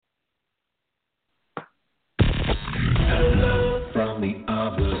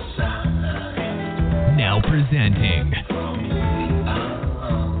Now presenting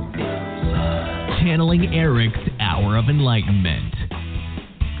Channeling Erik's Hour of Enlightenment.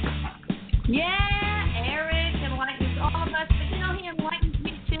 Yeah, Erik enlightens all of us, but he enlightens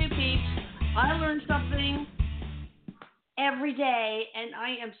me too, peeps. I learn something every day, and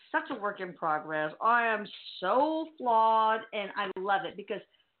I am such a work in progress. I am so flawed, and I love it because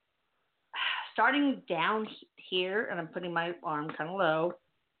starting down here, and I'm putting my arm kind of low,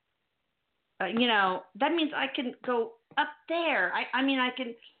 that means I can go up there. I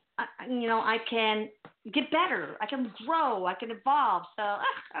can get better. I can grow. I can evolve. So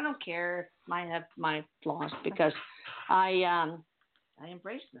I don't care if I have my flaws because I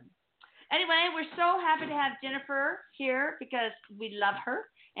embrace them. Anyway, we're so happy to have Jennifer here because we love her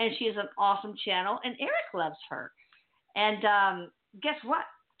and she is an awesome channel and Erik loves her. And guess what?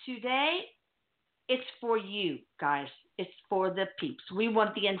 Today it's for you guys. It's for the peeps. We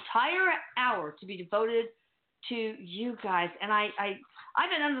want the entire hour to be devoted to you guys. And I've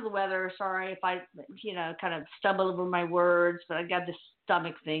been under the weather. Sorry if I, kind of stumble over my words, but I got this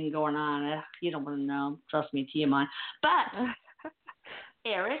stomach thing going on. You don't want to know. Trust me, TMI. But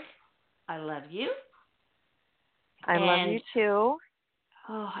Erik, I love you. I love you too.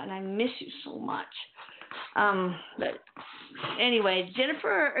 Oh, and I miss you so much. But anyway,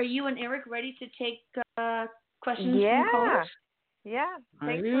 Jennifer, are you and Erik ready to take questions from callers? Yeah.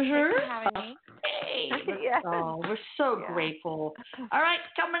 Thanks for having me. Hey, Yeah. Oh, we're so grateful. All right,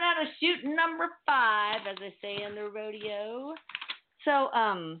 coming out of shoot number 5, as they say in the rodeo. So,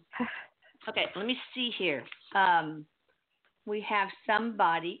 okay, let me see here. We have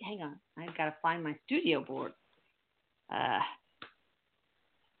somebody. Hang on, I've got to find my studio board.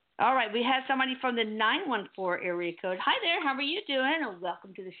 All right, we have somebody from the 914 area code. Hi there, how are you doing? And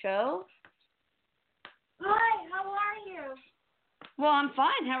welcome to the show. Hi, how are you? Well, I'm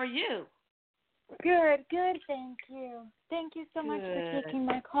fine. How are you? Good, thank you. Thank you so much for taking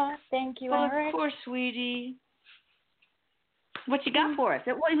my call. Thank you, Erik. Of course, sweetie. What you got for us?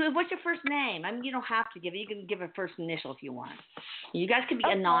 What's your first name? I mean, you don't have to give it. You can give a first initial if you want. You guys can be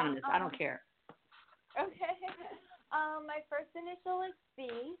anonymous. I don't care. Okay. My first initial is C,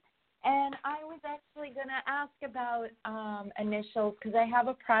 and I was actually going to ask about initials because I have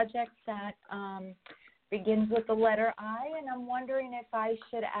a project that begins with the letter I, and I'm wondering if I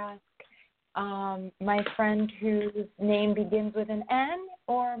should ask my friend whose name begins with an N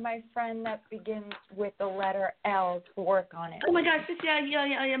or my friend that begins with the letter L to work on it. Oh, my gosh. Yeah,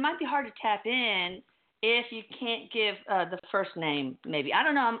 it might be hard to tap in if you can't give the first name, maybe. I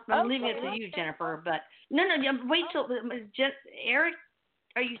don't know. I'm leaving it to you, Jennifer. But no, wait till Erik,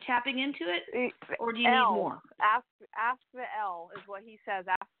 are you tapping into it, or do you need more? Ask the L is what he says.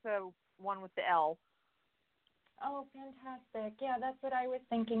 Ask the one with the L. Oh, fantastic. Yeah, that's what I was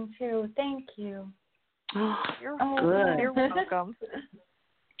thinking, too. Thank you. Oh, You're good. You're welcome.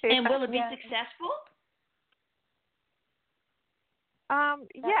 And will it be successful?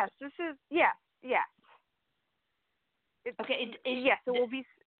 Yes, this is, yes. Yes, it will be.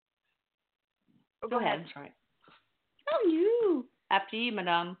 Go ahead. I'm sorry. Oh, you. After you,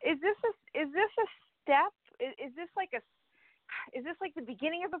 madame. Is this a step? Is this like the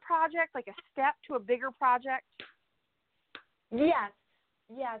beginning of the project, like a step to a bigger project? Yes,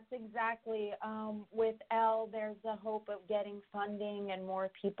 exactly. With L, there's a hope of getting funding and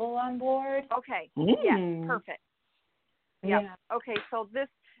more people on board. Okay. Yes, perfect. Yep. Yeah. Okay, so this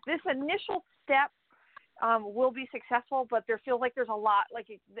initial step will be successful, but there feels like there's a lot.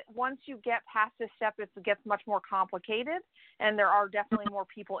 Once you get past this step, it gets much more complicated, and there are definitely more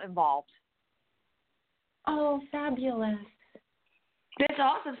people involved. Oh, fabulous. That's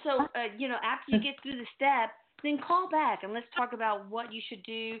awesome. So, after you get through the step, then call back and let's talk about what you should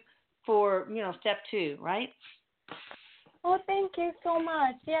do for, step 2, right? Oh, thank you so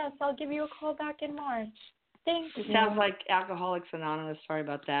much. Yes, I'll give you a call back in March. Thank you. It sounds like Alcoholics Anonymous. Sorry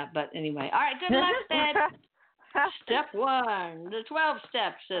about that. But anyway. All right, good luck, then. Step 1, the 12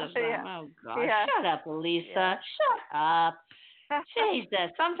 steps system. Yeah. Oh, God. Yeah. Shut up, Lisa. Yeah. Shut up.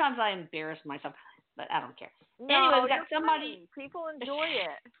 Jesus. Sometimes I embarrass myself, but I don't care. No, anyway, we got somebody. Funny. People enjoy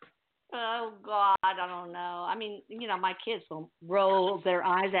it. Oh, God, I don't know. I mean, my kids will roll their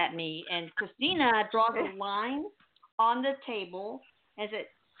eyes at me. And Christina draws a line on the table and said,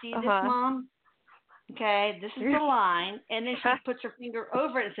 see this, Mom? Okay, this is the line. And then she puts her finger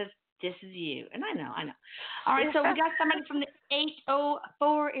over it and says, this is you. And I know. All right, so we got somebody from the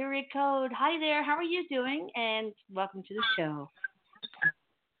 804 area code. Hi there. How are you doing? And welcome to the show.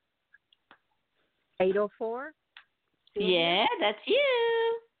 804? Yeah, that's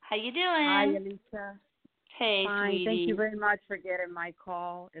you. How you doing? Hi, Alicia. Hey, Fine. sweetie. Thank you very much for getting my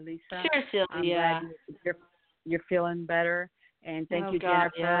call, Elisa. Sure, I'm Sylvia. glad you're feeling better. And thank you,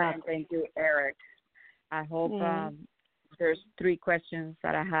 God, Jennifer, yeah. and thank you, Erik. I hope there's 3 questions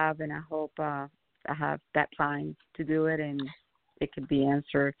that I have, and I hope I have that time to do it, and it can be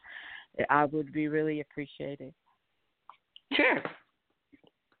answered. I would be really appreciated. Sure.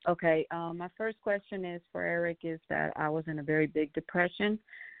 Okay, my first question is for Erik is that I was in a very big depression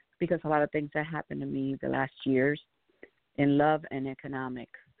because a lot of things that happened to me the last years in love and economic.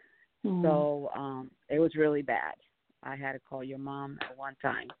 So it was really bad. I had to call your mom at one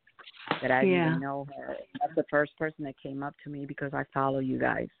time that I didn't even know her. That's the first person that came up to me because I follow you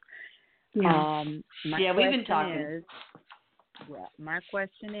guys. Yeah, we've been talking. My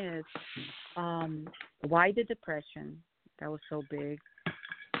question is, why the depression that was so big?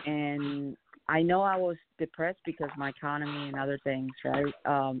 And I know I was depressed because my economy and other things, right?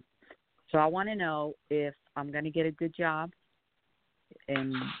 So I want to know if I'm going to get a good job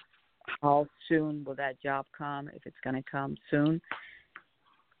and how soon will that job come, if it's going to come soon.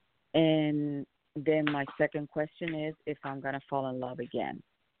 And then my second question is if I'm going to fall in love again.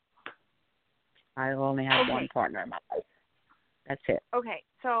 I only have one partner in my life. That's it. Okay,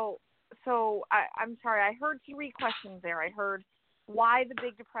 so I'm sorry. I heard 3 questions there. I heard why the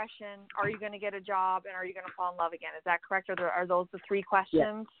big depression, are you going to get a job, and are you going to fall in love again? Is that correct? Are those the 3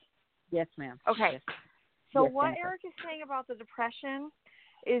 questions? Yes, ma'am. Okay. Yes. So Yes, what Jennifer. Erik is saying about the depression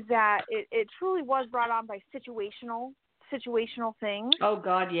is that it truly was brought on by situational things. Oh,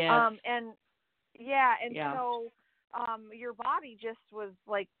 God, yeah. So your body just was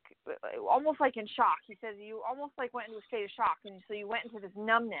like almost like in shock. He says you almost like went into a state of shock, and so you went into this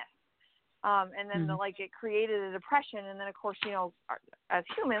numbness. And then it created a depression, and then of course, as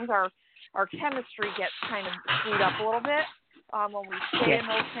humans, our chemistry gets kind of screwed up a little bit when we stay in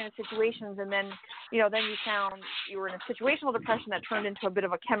those kind of situations, and then then you found you were in a situational depression that turned into a bit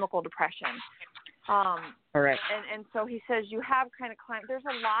of a chemical depression. Correct. And so he says you have kind of climbed. There's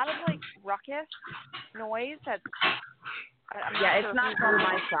a lot of like ruckus noise that's. It's not from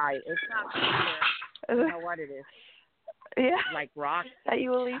my side. It's not from here. I don't know what it is. Yeah. Like rock. That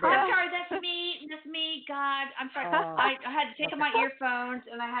you will leave. I'm sorry, that's me. That's me. God, I'm sorry. I had to take my earphones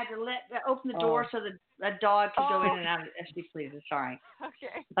and I had to open the door so that a dog could go in and out as she pleases. Sorry.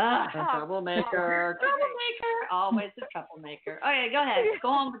 Okay. Troublemaker. Troublemaker. Always a troublemaker. Okay, go ahead. Go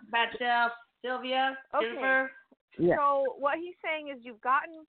on with the bad stuff. Sylvia, Jennifer. Yeah. So what he's saying is you've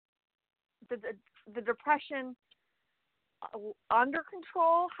gotten the depression under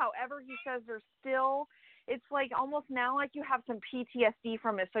control. However, he says there's still. It's like almost now like you have some PTSD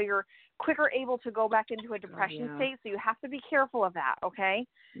from it, so you're quicker able to go back into a depression state, so you have to be careful of that, okay?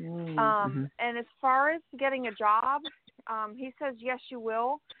 And as far as getting a job, he says, yes, you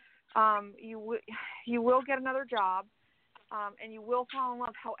will. You will get another job, and you will fall in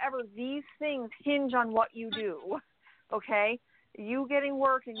love. However, these things hinge on what you do, okay? You getting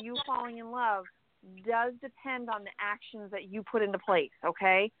work and you falling in love does depend on the actions that you put into place,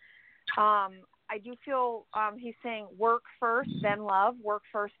 okay? I do feel he's saying work first, then love. Work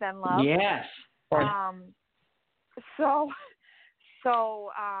first, then love. Yes.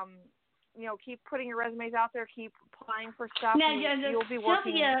 Keep putting your resumes out there. Keep applying for stuff. Now, you'll be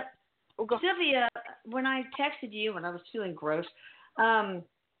working. Sylvia, when I texted you when I was feeling gross,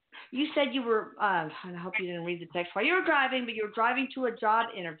 you said you were. I hope you didn't read the text while you were driving, but you were driving to a job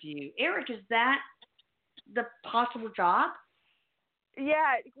interview. Erik, is that the possible job?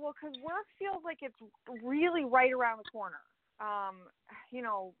 Yeah, well, because work feels like it's really right around the corner.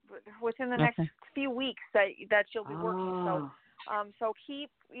 Within the next few weeks that you'll be working. So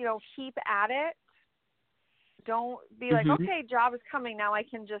keep at it. Don't be like, okay, job is coming now. I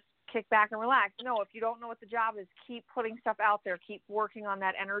can just kick back and relax. No, if you don't know what the job is, keep putting stuff out there. Keep working on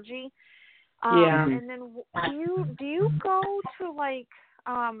that energy. And then do you go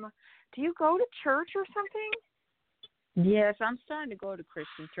to church or something? Yes, I'm starting to go to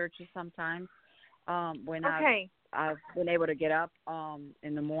Christian churches sometimes. When I've been able to get up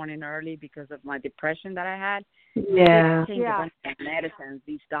in the morning early because of my depression that I had. Yeah. They changed a bunch of medicines.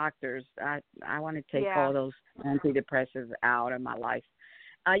 These doctors, I want to take all those antidepressants out of my life.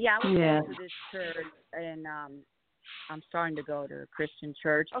 I was going to this church, and I'm starting to go to a Christian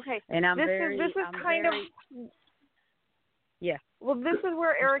church. Okay. And Well, this is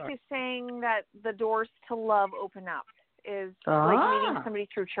where Erik is saying that the doors to love open up. Is like meeting somebody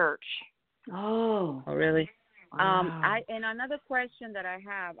through church. Oh, really? Wow. And another question that I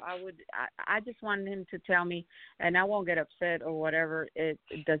have, I just want him to tell me, and I won't get upset or whatever.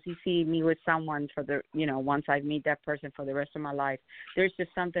 Does he see me with someone for the, once I meet that person for the rest of my life? There's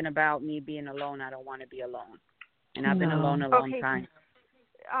just something about me being alone. I don't want to be alone, and I've been alone a long time.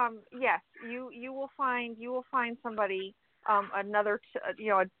 Yes, you will find somebody, another,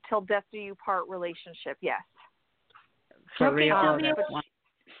 till death do you part relationship. Yes. For real.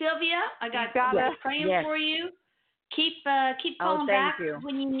 Sylvia, I got praying for you. Keep calling back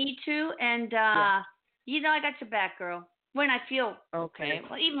when you need to, and I got your back, girl. When I feel okay,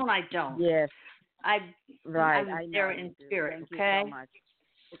 well, even when I don't. Yes. I'm there in spirit. Thank okay. You so much.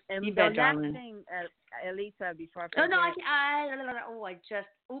 And you the bet, last darling. thing, Elisa, before I forget. I just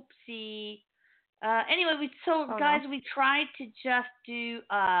oopsie. Anyway, guys, we tried to just do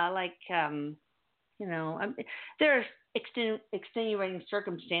there's extenuating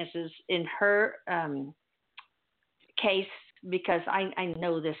circumstances in her case, because I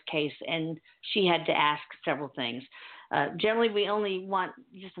know this case, and she had to ask several things. Generally, we only want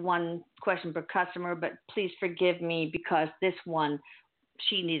just one question per customer, but please forgive me, because this one,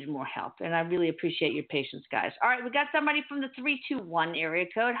 she needed more help, and I really appreciate your patience, guys. All right, we got somebody from the 321 area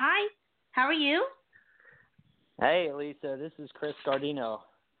code. Hi, how are you? Hey, Elisa, this is Chris Gardino.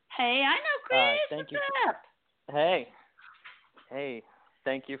 Hey, I know Chris. Thank you. What's up? Hey,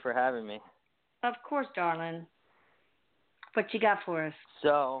 thank you for having me. Of course, darling. What you got for us?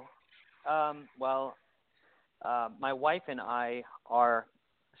 So, my wife and I are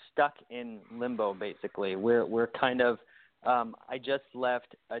stuck in limbo, basically. We're kind of, I just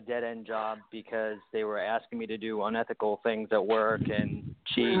left a dead-end job because they were asking me to do unethical things at work and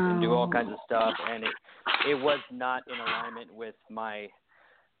cheat and do all kinds of stuff, and it was not in alignment with my.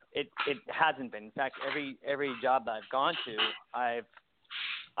 It hasn't been. In fact, every job that I've gone to,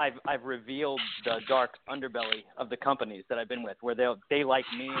 I've revealed the dark underbelly of the companies that I've been with, where they like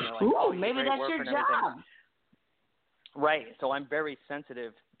me and they're like, maybe that's your job. Right. So I'm very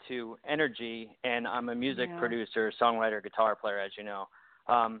sensitive to energy, and I'm a music producer, songwriter, guitar player, as you know.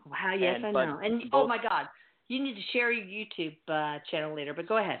 Wow. Yes, I know. And oh my God, you need to share your YouTube channel later. But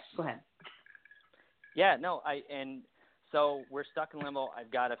go ahead. Yeah. No. So we're stuck in limbo.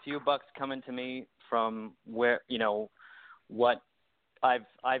 I've got a few bucks coming to me from where, what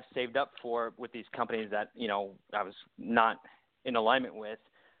I've saved up for with these companies that, I was not in alignment with.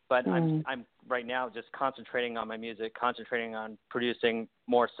 But I'm right now just concentrating on my music, concentrating on producing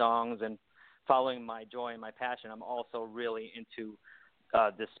more songs and following my joy and my passion. I'm also really into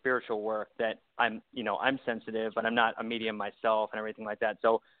the spiritual work that I'm sensitive, but I'm not a medium myself and everything like that.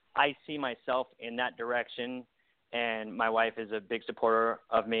 So I see myself in that direction. And my wife is a big supporter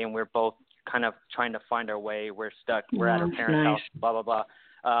of me, and we're both kind of trying to find our way. We're stuck. We're at our parents' house, blah, blah, blah.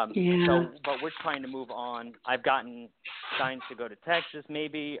 But we're trying to move on. I've gotten signs to go to Texas,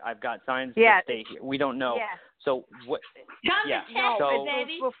 maybe. I've got signs to stay here. We don't know. Yeah. So what? Come to Texas,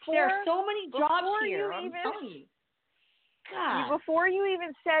 baby. There are so many jobs here. I'm telling you. God. Before you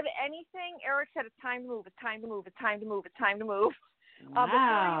even said anything, Erik said, "It's time to move. It's time to move. It's time to move. It's time to move."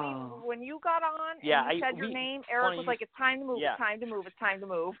 Wow. When you got on and you said your name, Erik was like, "It's time to move. It's time to move. It's time to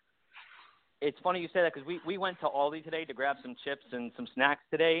move." It's funny you say that, because we went to Aldi today to grab some chips and some snacks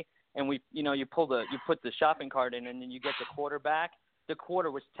today, and you put the shopping cart in, and then you get the quarter back. The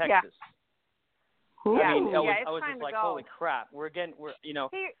quarter was Texas. Yeah. I mean, I was time just to like, go. holy crap.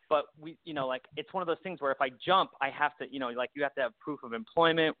 But we, it's one of those things where if I jump, I have to, you have to have proof of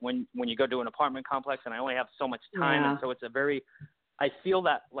employment when you go to an apartment complex, and I only have so much time, and so it's I feel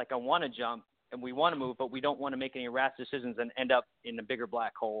that like I want to jump and we want to move, but we don't want to make any rash decisions and end up in a bigger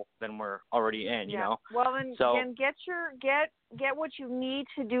black hole than we're already in, you know? Well, then get what you need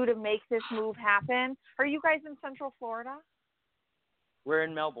to do to make this move happen. Are you guys in Central Florida? We're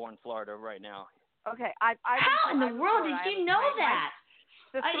in Melbourne, Florida right now. Okay. How in the world did you know that?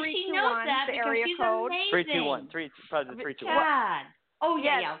 The 321, the area code. 321, probably the 321. God. Oh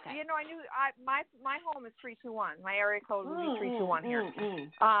yeah, okay. I knew my home is 321. My area code would be 321 here.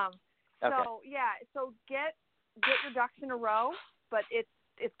 So get your ducks in a row, but it's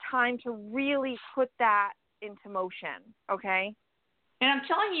time to really put that into motion, okay? And I'm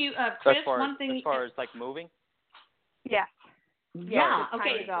telling you, Chris, one thing as far as like moving? Yes. Yeah,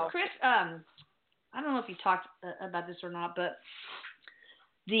 okay. Chris, I don't know if you talked about this or not, but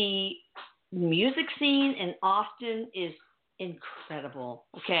the music scene in Austin is incredible,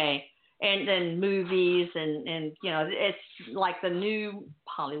 okay? And then movies and it's like the new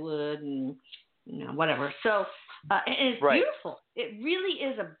Hollywood and whatever. So it's beautiful. It really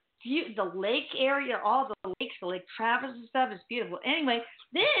is the lake area, all the lakes, the Lake Travis and stuff is beautiful. Anyway,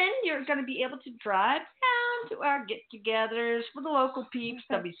 then you're going to be able to drive down to our get-togethers with the local peeps.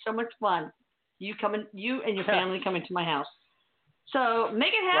 That'll be so much fun. You and your family coming to my house. So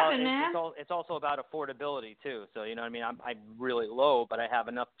make it happen, man. It's also about affordability too. So you know what I mean. I'm really low, but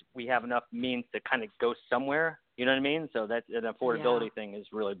we have enough means to kind of go somewhere. You know what I mean? So that's an affordability thing is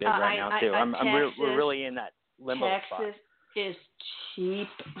really big right now too. We're really in that limbo spot. Texas is cheap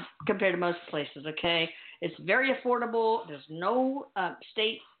compared to most places. Okay, it's very affordable. There's no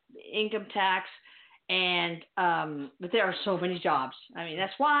state income tax. And but there are so many jobs. I mean,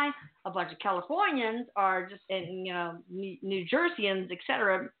 that's why a bunch of Californians are just, and New Jerseyans, et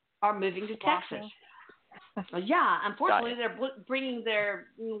cetera, are moving to Texas. Yeah, unfortunately, they're bringing their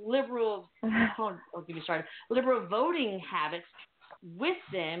liberal voting habits with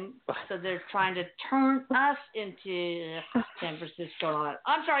them. So they're trying to turn us into San Francisco and all that.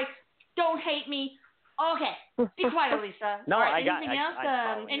 I'm sorry, don't hate me. Okay, be quiet, Lisa. No, right, I got. Anything else?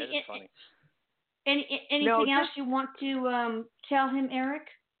 It's funny. Anything else you want to tell him, Erik?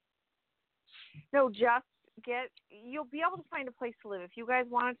 No, just you'll be able to find a place to live. If you guys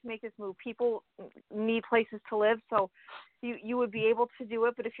wanted to make this move, people need places to live, so you would be able to do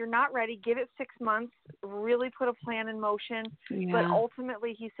it. But if you're not ready, give it 6 months, really put a plan in motion. Yeah. But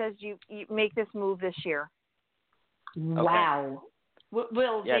ultimately, he says you make this move this year. Wow. Okay.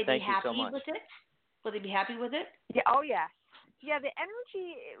 Will they be happy so with it? Will they be happy with it? Yeah. Oh, yeah. Yeah, the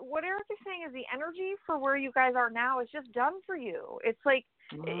energy, what Erik is saying is the energy for where you guys are now is just done for you. It's like,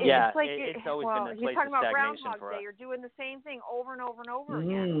 it's always been a place he's talking of about stagnation Groundhog for Day. us. You're doing the same thing over and over and over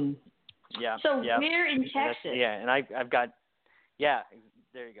again. Yeah. So we're in Texas. And I've got, there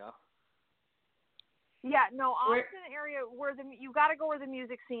you go. Yeah, no, Austin area you got to go where the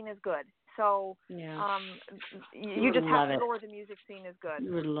music scene is good. So you just have to go where the music scene is good.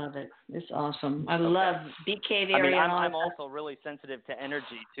 You would love it. It's awesome. I love Bee Cave area. I'm also really sensitive to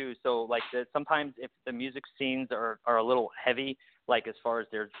energy too. So like sometimes if the music scenes are a little heavy, like as far as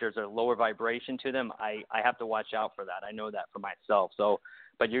there's a lower vibration to them, I have to watch out for that. I know that for myself. So,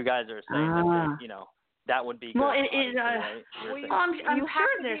 but you guys are saying that that would be good. Well, right? I'm sure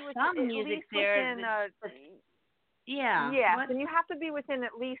there's some music there. Yes, and you have to be within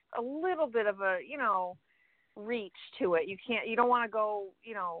at least a little bit of a, reach to it. You don't want to go,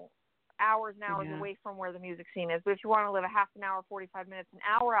 hours and hours away from where the music scene is. But if you want to live a half an hour, 45 minutes, an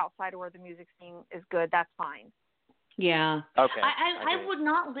hour outside of where the music scene is good, that's fine. Yeah. Okay. I would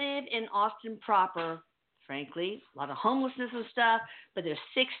not live in Austin proper, frankly. A lot of homelessness and stuff, but there's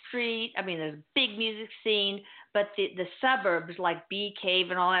 6th Street. I mean, there's a big music scene, but the suburbs like Bee Cave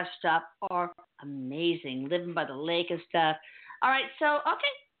and all that stuff are amazing, living by the lake and stuff. All right, so,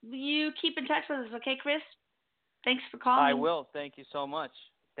 you keep in touch with us, okay, Chris? Thanks for calling. I will. Thank you so much.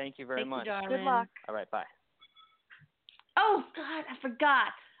 Thank you very much. You, good luck. All right, bye. Oh, God, I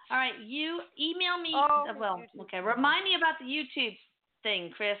forgot. All right, you email me. Remind me about the YouTube thing,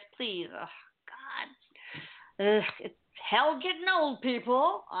 Chris, please. Oh, God. It's hell getting old,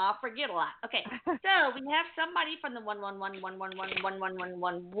 people. I forget a lot. Okay, so we have somebody from the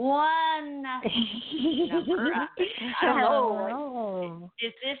 111111111 number. I don't know.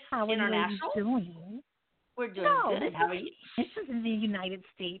 Is this international? How are you doing? We're doing good. How are you? This is in the United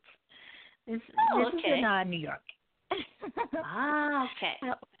States. This is in New York. Okay.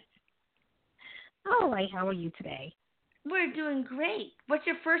 All right. How are you today? We're doing great. What's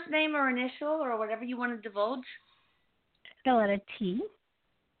your first name or initial or whatever you want to divulge? The letter T.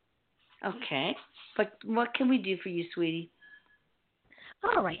 Okay. But what can we do for you, sweetie?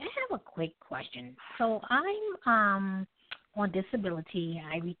 All right. I have a quick question. So I'm on disability.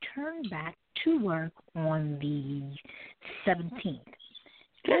 I returned back to work on the 17th.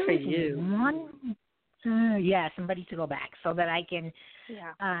 Good for you. Somebody to go back so that I can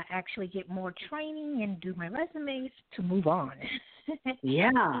actually get more training and do my resumes to move on.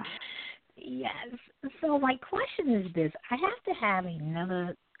 Yeah. Yes. So my question is this. I have to have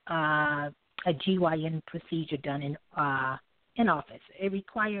another a GYN procedure done in office. It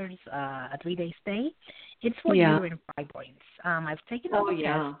requires a 3-day stay. It's for uterine fibroids. I've taken all the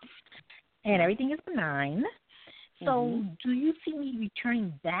tests, and everything is benign. So do you see me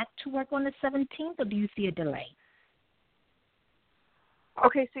returning back to work on the 17th, or do you see a delay?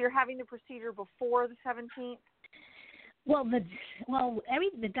 Okay, so you're having the procedure before the 17th? Well, the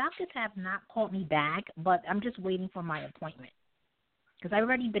doctors have not called me back, but I'm just waiting for my appointment because I've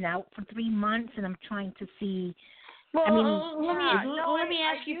already been out for 3 months, and I'm trying to see. Well, let me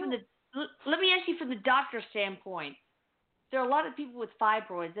ask you from the doctor's standpoint. There are a lot of people with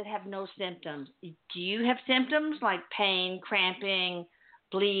fibroids that have no symptoms. Do you have symptoms like pain, cramping,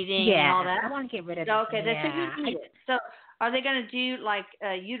 bleeding, and all that? I want to get rid of it. Okay, that's a good. So, are they going to do like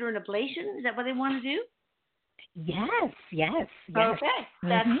uterine ablation? Is that what they want to do? Yes, yes, yes. Okay,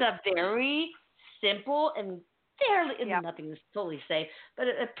 that's a very simple and fairly, nothing is totally safe, but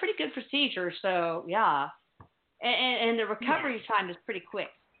a pretty good procedure. So yeah, and the recovery time is pretty quick.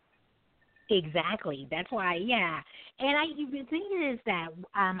 Exactly. That's why, yeah. And the thing is that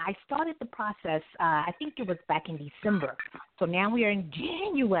I started the process, I think it was back in December. So now we are in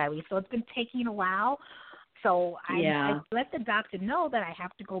January, so it's been taking a while. So I let the doctor know that I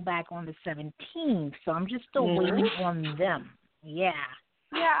have to go back on the 17th. So I'm just still waiting on them. Yeah.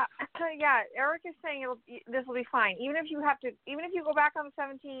 Yeah, yeah. Erik is saying this will be fine. Even if you go back on the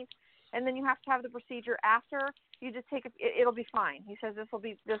 17th, and then you have to have the procedure after, you just take it'll be fine. He says this will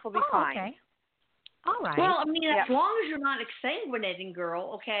be fine. Okay. All right. Well, I mean, as long as you're not exsanguinating,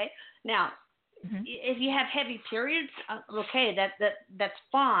 girl. Okay. Now, if you have heavy periods, okay, that's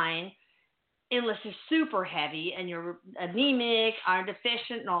fine. Unless it's super heavy and you're anemic, iron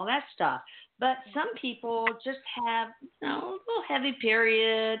deficient, and all that stuff. But some people just have, a little heavy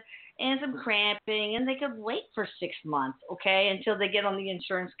period and some cramping, and they could wait for 6 months, okay, until they get on the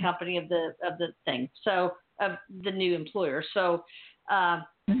insurance company of the thing, so of the new employer. So,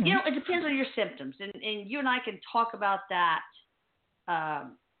 it depends on your symptoms, and you and I can talk about that,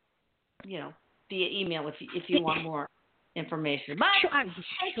 via email if you want more information. But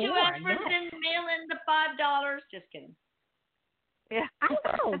thank you, Edward, and mail in the $5. Just kidding. Yeah, I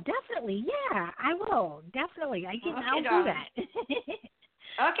will definitely. Yeah, I will definitely. I'll do that.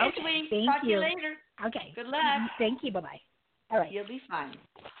 Okay, sweetie. Thank Talk to you you later. Okay. Good luck. Thank you. Bye-bye. All right. You'll be fine.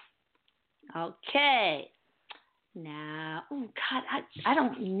 Okay. Now, oh God, I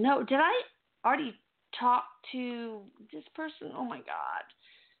don't know. Did I already talk to this person? Oh my God.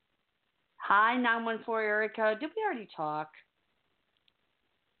 Hi, 914 Erica. Did we already talk?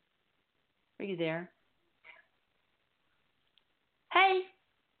 Are you there? Hey.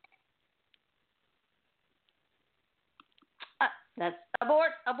 That's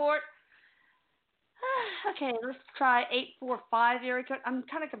abort. Okay, let's try 845 Erica. I'm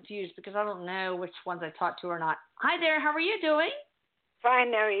kind of confused because I don't know which ones I talked to or not. Hi there. How are you doing?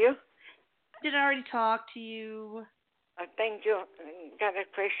 Fine. How are you? Did I already talk to you? Thank you. Got a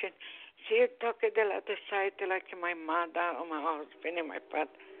question. Si toque de la other side, like my mother or my husband and my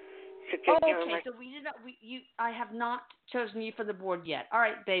father. So so we did not. I have not chosen you for the board yet. All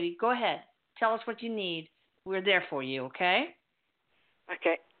right, baby, go ahead. Tell us what you need. We're there for you. Okay.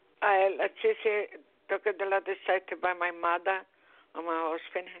 Okay. Let's just say toque de la other side by my mother or my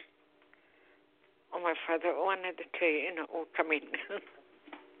husband or my father. One of the two, will come in.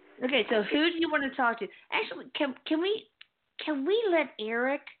 Okay. So who do you want to talk to? Actually, can we let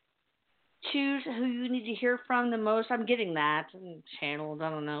Erik choose who you need to hear from the most? I'm getting that channeled. I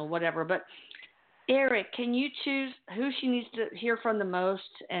don't know, whatever. But Erik, can you choose who she needs to hear from the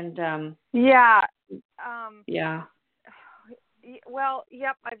most? And yeah. Well,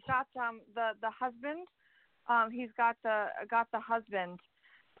 yep. I've got the husband. He's got the husband.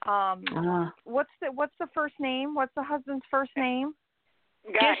 What's the first name? What's the husband's first name?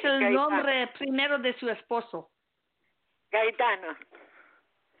 ¿Qué es el nombre primero de su esposo? Gaetano.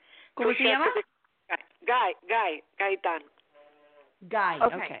 ¿Cómo se llama? Gaetano. Guy.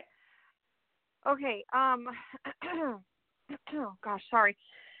 Okay. Okay. Oh gosh, sorry.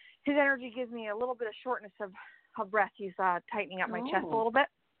 His energy gives me a little bit of shortness of breath. He's tightening up my chest a little bit.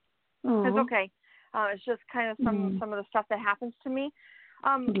 It's okay. It's just kind of some of the stuff that happens to me.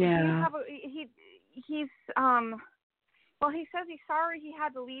 He's well, he says he's sorry he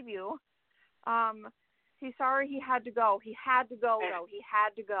had to leave you. He's sorry he had to go. He had to go, though. He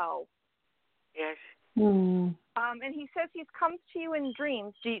had to go. Yes. And he says he comes to you in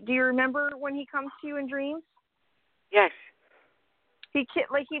dreams. Do you remember when he comes to you in dreams? Yes. He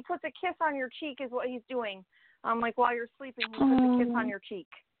puts a kiss on your cheek is what he's doing. Like while you're sleeping, he puts a kiss on your cheek.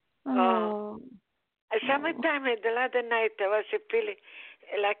 Sometime the other night I was feeling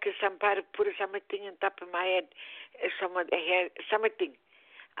like somebody put something on top of my head, some of the hair, something.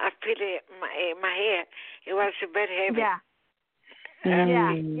 I feel it, my hair. It was very heavy. Yeah.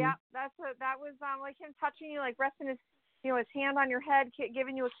 Yeah. That was like him touching you, like resting his hand on your head,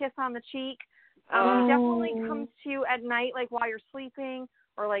 giving you a kiss on the cheek. He definitely comes to you at night, like while you're sleeping,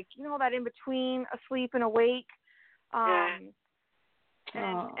 or like that in between asleep and awake. And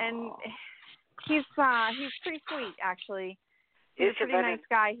he's pretty sweet, actually. He's a pretty nice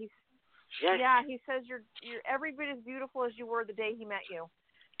guy. He says you're every bit as beautiful as you were the day he met you.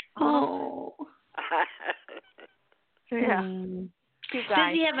 Yeah. Cute guy.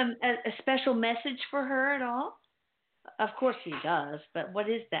 Does he have a special message for her at all? Of course he does, but what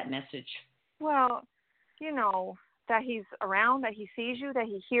is that message? Well, around, that he sees you, that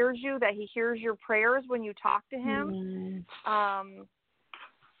he hears you, that he hears your prayers when you talk to him.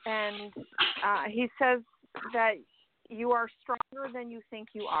 And he says that you are stronger than you think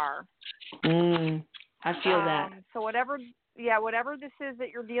you are. I feel that. So whatever this is that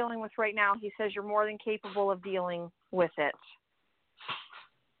you're dealing with right now, he says you're more than capable of dealing with it.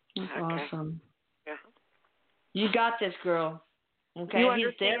 That's awesome. Yeah. You got this, girl. Okay,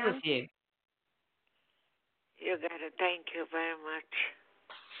 he's there with you. You got it. Thank you very much.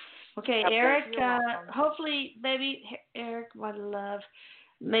 Okay, Erik, hopefully, maybe, Erik, my love,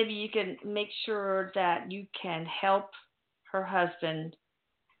 maybe you can make sure that you can help her husband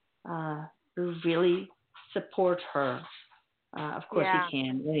really support her. Of course he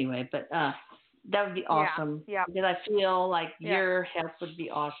can anyway, but that would be awesome. Yeah. Because I feel like your help would be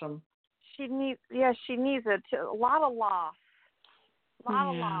awesome. She needs it. A lot of loss. A lot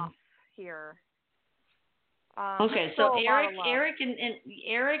of loss here. Okay, so Erik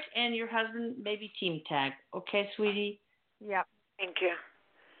and your husband maybe team tag. Okay, sweetie? Yep. Thank you.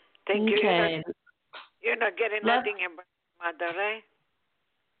 Thank you. Okay. You're not getting nothing about mother, right?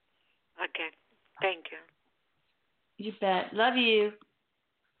 Okay. Thank you. You bet. Love you.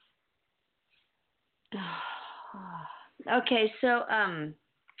 Okay, so let's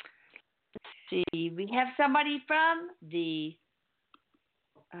see. We have somebody from the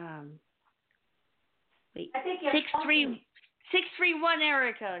 631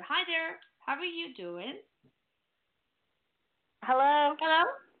 Erica. Hi there. How are you doing? Hello. Hello.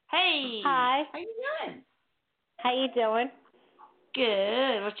 Hey. Hi. How you doing? How you doing?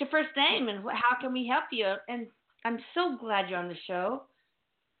 Good. What's your first name and how can we help you? And I'm so glad you're on the show.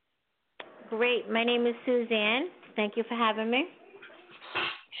 Great. My name is Suzanne. Thank you for having me.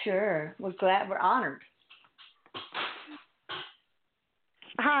 Sure. We're glad. We're honored.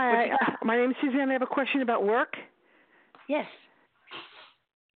 Hi. My name is Suzanne. I have a question about work. Yes.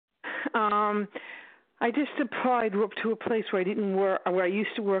 I just applied to a place where I didn't work, where I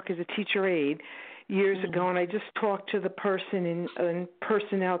used to work as a teacher aide years ago, and I just talked to the person in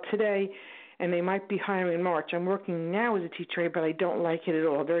personnel today, and they might be hiring in March. I'm working now as a teacher aide, but I don't like it at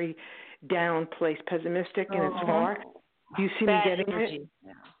all. Very down place, pessimistic, and it's far. Do you see me getting it?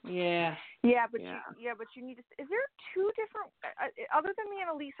 Yeah. Yeah, but you need to. Is there two different? Other than me and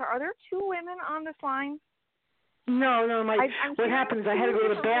Elisa, are there two women on this line? No. What happened is I had to go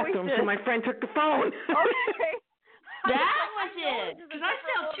to the bathroom, so my friend took the phone. Okay. That was it. Because I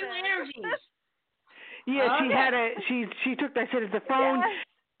felt two energies. Yeah, she took. I said, "It's the phone. Yes.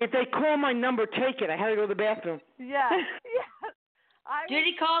 If they call my number, take it." I had to go to the bathroom. Yeah. Did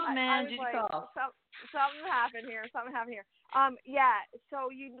he call, man? Did he call? Something happened here. So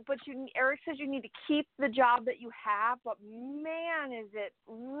Erik says you need to keep the job that you have, but man, is it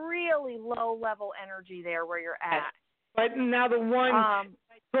really low level energy there where you're at. But now the one I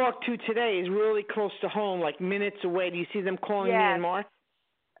talked to today is really close to home, like minutes away. Do you see them calling me in March?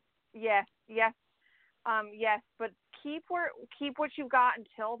 Yes. Yes, but keep what you've got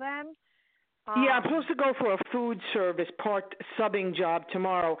until then. I'm supposed to go for a food service part subbing job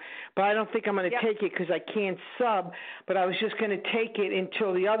tomorrow, but I don't think I'm going to take it because I can't sub. But I was just going to take it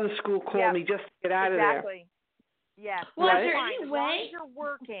until the other school called me just to get out of there. Exactly. Yes. Well, is there fine. any As way? long as you're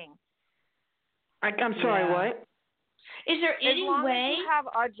working. I'm sorry, what? Is there any way? As long as you have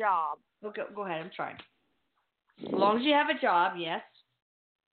a job. Okay, go ahead. I'm trying. As long as you have a job, yes.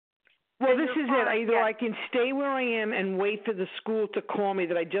 Well, this is it. Either I can stay where I am and wait for the school to call me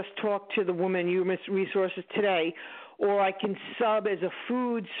that I just talked to the woman in Human Resources today, or I can sub as a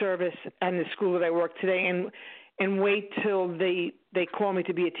food service in the school that I work today and wait till they call me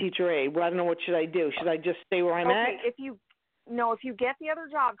to be a teacher aide. Well, I don't know, what should I do? Should I just stay where I'm at? If you get the other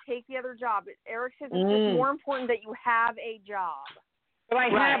job, take the other job. Erik says it's just more important that you have a job. But I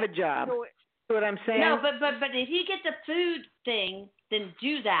have a job. So, see what I'm saying? No, but if you get the food thing, then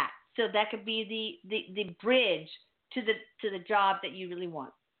do that. So that could be the bridge to the job that you really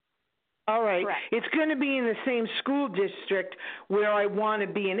want. All right. Correct. It's going to be in the same school district where I want to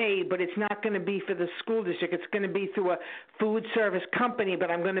be an aide, but it's not going to be for the school district. It's going to be through a food service company,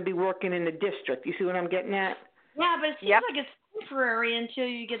 but I'm going to be working in the district. You see what I'm getting at? Yeah, but it seems like it's temporary until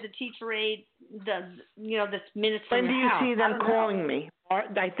you get the teacher aide, that's minutes from your house. When do you see them calling me?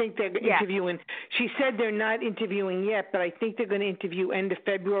 I think they're interviewing. She said they're not interviewing yet, but I think they're going to interview end of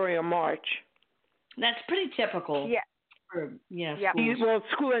February or March. That's pretty typical. Yeah. Well,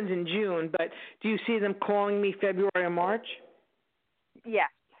 school ends in June, but do you see them calling me February or March? Yes.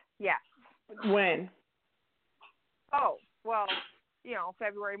 When? Oh, well,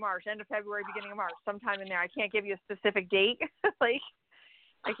 February, March, end of February, beginning of March, sometime in there. I can't give you a specific date. I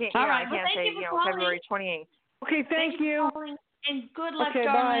can't. All right. I can't say February 28th. Okay, thank you. For calling, and good luck, Okay,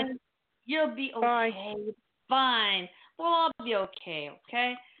 darling. bye. You'll be okay. Bye. Fine. We'll all be okay,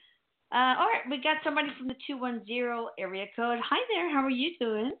 okay? All right, we got somebody from the 210 area code. Hi there, how are you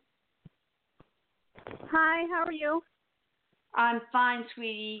doing? Hi, how are you? I'm fine,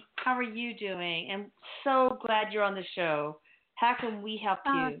 sweetie. How are you doing? And so glad you're on the show. How can we help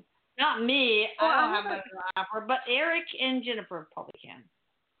you? Not me. Well, I don't have much to offer, but Erik and Jennifer probably can.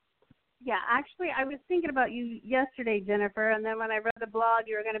 Yeah, actually, I was thinking about you yesterday, Jennifer, and then when I read the blog,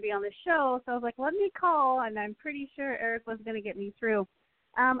 you were going to be on the show, so I was like, let me call, and I'm pretty sure Erik was going to get me through.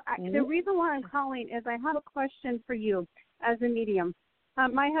 The reason why I'm calling is I have a question for you as a medium.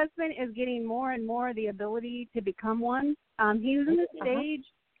 My husband is getting more and more the ability to become one. He's in the stage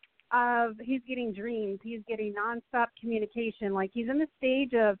of he's getting dreams. He's getting nonstop communication. Like he's in the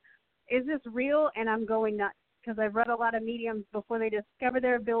stage of, is this real? And I'm going nuts because I've read a lot of mediums before they discover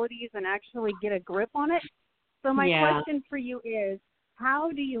their abilities and actually get a grip on it. So my question for you is,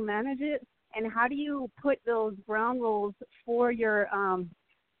 how do you manage it, and how do you put those ground rules for your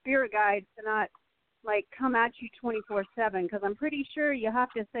spirit guides to not like come at you 24/7? Because I'm pretty sure you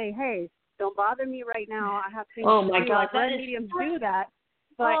have to say, hey, don't bother me right now. I have things to do. God, like red mediums do that.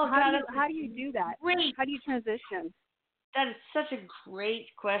 But how do you do that? Great. How do you transition? That is such a great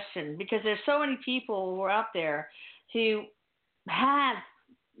question because there's so many people who are out there who have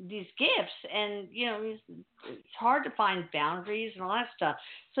these gifts, and you know it's hard to find boundaries and all that stuff.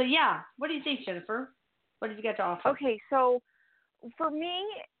 So what do you think, Jennifer? What have you got to offer? Okay, so for me,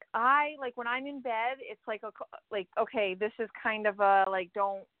 I like when I'm in bed, it's like okay, this is kind of a like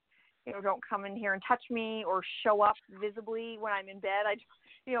don't come in here and touch me or show up visibly when I'm in bed.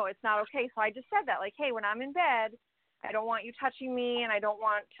 It's not okay. So I just said that, like, hey, when I'm in bed, I don't want you touching me, and I don't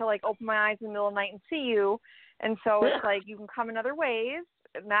want to like open my eyes in the middle of the night and see you. And so it's like you can come in other ways,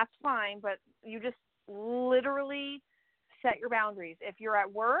 and that's fine, but you just literally set your boundaries. If you're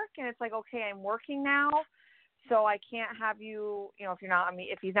at work and it's like, okay, I'm working now, so I can't have you,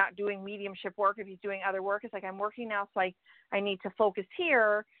 if he's not doing mediumship work, if he's doing other work, it's like I'm working now, so I need to focus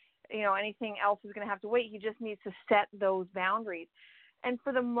here. Anything else is going to have to wait. He just needs to set those boundaries. And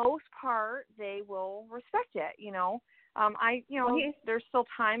for the most part, they will respect it, there's still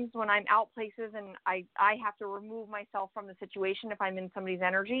times when I'm out places and I have to remove myself from the situation if I'm in somebody's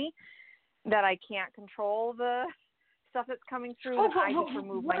energy that I can't control the stuff that's coming through. I just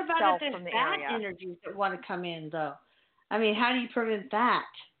remove myself from the area. What about if there's bad energies that want to come in, though? I mean, how do you prevent that?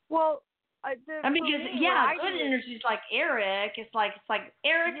 Well, good energies like Erik. It's like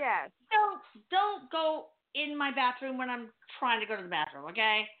Erik. Yes. Don't go in my bathroom when I'm trying to go to the bathroom.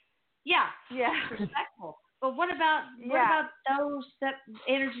 Okay. Yeah. Yeah. Respectful. But what about those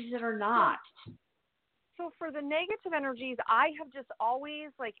energies that are not? So for the negative energies, I have just always,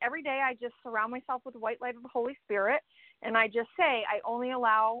 like every day, I just surround myself with the white light of the Holy Spirit, and I just say I only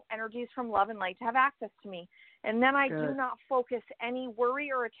allow energies from love and light to have access to me. And then I do not focus any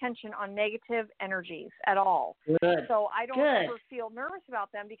worry or attention on negative energies at all. Good. So I don't ever feel nervous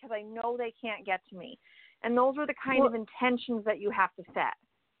about them because I know they can't get to me. And those are the kind of intentions that you have to set.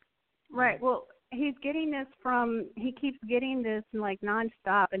 Right. Well, he's getting this he keeps getting this like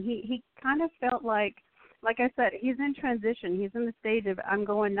nonstop, and he kind of felt like I said, he's in transition. He's in the stage of I'm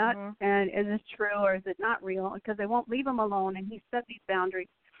going nuts, and is this true or is it not real? Because they won't leave him alone, and he set these boundaries.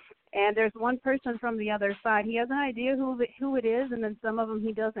 And there's one person from the other side. He has an idea who it is, and then some of them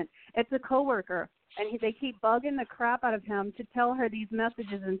he doesn't. It's a coworker, and they keep bugging the crap out of him to tell her these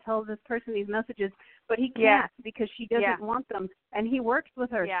messages and tell this person these messages, but he can't because she doesn't want them. And he works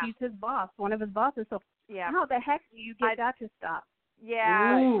with her. Yeah. She's his boss, one of his bosses. So how the heck do you get that to stop?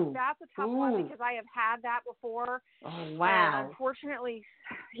 Yeah, that's a tough one because I have had that before. Oh, wow. And unfortunately,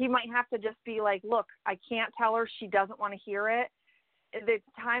 he might have to just be like, look, I can't tell her. She doesn't want to hear it. The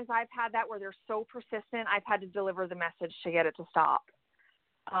times I've had that where they're so persistent, I've had to deliver the message to get it to stop.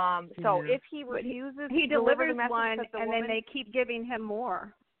 So if he refuses he to deliver the delivers message, one, and then they keep giving him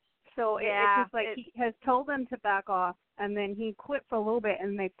more. So it's just like he has told them to back off, and then he quit for a little bit,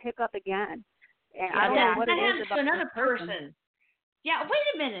 and they pick up again. And I don't know what it is about another this person. Yeah,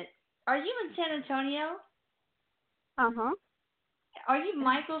 wait a minute. Are you in San Antonio? Uh-huh. Are you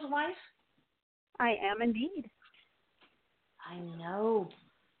Michael's wife? I am indeed. I know.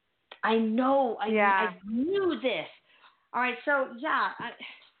 I knew this. All right, so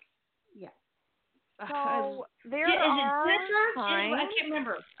So there is are it Jennifer? times.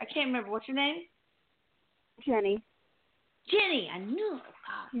 I can't remember. What's your name? Jenny. I knew.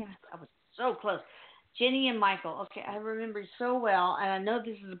 God, I was so close. Jenny and Michael. Okay, I remember so well, and I know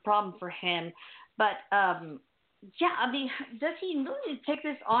this is a problem for him, but does he really take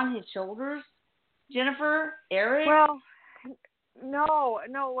this on his shoulders? Jennifer? Erik? Well, no.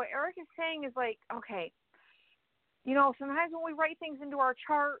 What Erik is saying is like, okay, sometimes when we write things into our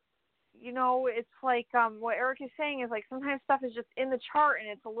chart, it's like what Erik is saying is like sometimes stuff is just in the chart and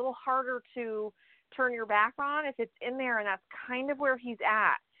it's a little harder to turn your back on if it's in there, and that's kind of where he's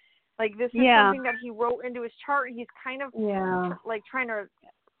at. Like this is something that he wrote into his chart, and he's kind of like trying to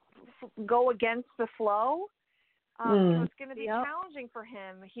go against the flow. So it's going to be challenging for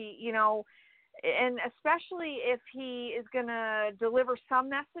him. And especially if he is going to deliver some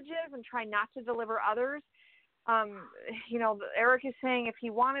messages and try not to deliver others. Erik is saying if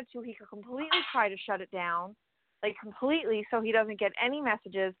he wanted to, he could completely try to shut it down, like completely, so he doesn't get any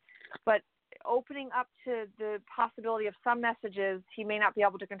messages. But opening up to the possibility of some messages, he may not be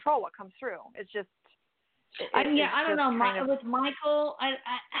able to control what comes through. It's just. I don't know. With Michael,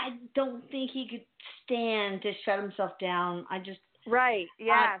 I don't think he could stand to shut himself down. Right.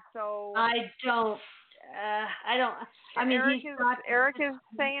 Yeah. So I don't. I mean, Erik is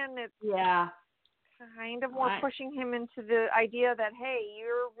saying it's kind of more pushing him into the idea that, hey,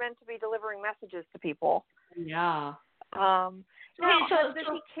 you're meant to be delivering messages to people. Yeah. Now, does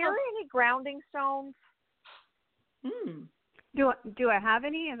he carry any grounding stones? Do I have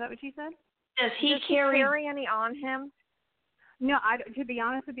any? Is that what you said? Does he carry any on him? No, to be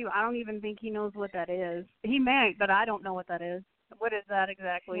honest with you, I don't even think he knows what that is. He may, but I don't know what that is. What is that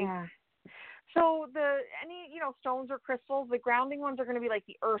exactly? Yeah. So any stones or crystals, the grounding ones are going to be like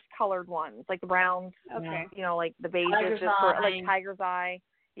the earth-colored ones, like the browns. Okay. Like the beiges, like tiger's eye.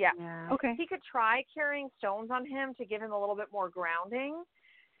 Yeah. Okay. He could try carrying stones on him to give him a little bit more grounding.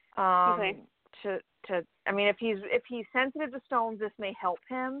 Okay. I mean, if he's sensitive to stones, this may help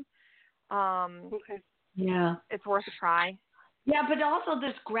him. Okay. Yeah. It's worth a try. Yeah, but also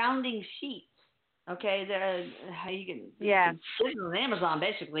there's grounding sheets. Okay, you can get them on Amazon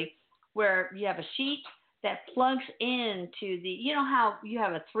basically, where you have a sheet that plugs into how you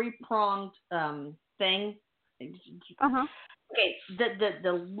have a 3-pronged thing. Okay,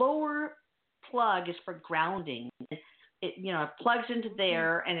 the lower plug is for grounding. It plugs into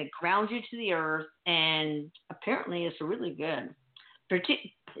there and it grounds you to the earth, and apparently it's really good,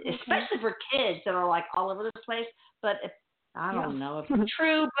 especially for kids that are like all over the place. But I don't know if it's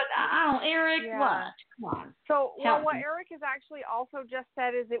true, but I don't. Erik, what? Come on. So, what Erik has actually also just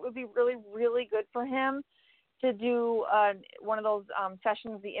said is it would be really, really good for him to do one of those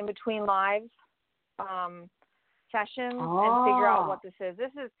sessions, the in between lives sessions, and figure out what this is.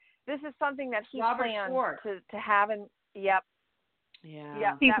 This is something that he plans to have, and Yeah.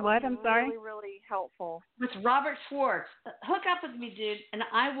 He's what? I'm sorry. Really, really helpful. With Robert Schwartz, hook up with me, dude, and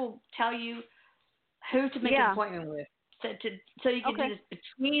I will tell you who to make an appointment with. So you can do this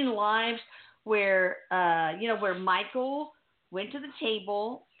between lives where where Michael went to the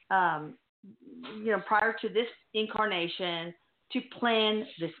table prior to this incarnation to plan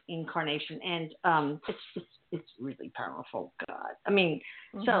this incarnation, and it's really powerful. God, I mean,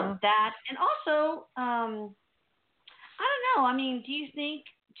 so that, and also I don't know. I mean, do you think,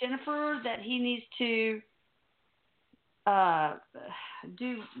 Jennifer, that he needs to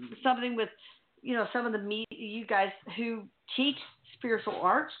do something with some of you guys who teach spiritual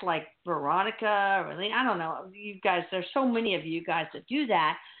arts, like Veronica, or I don't know, you guys, there's so many of you guys that do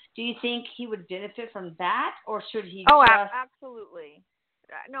that. Do you think he would benefit from that, or should he absolutely.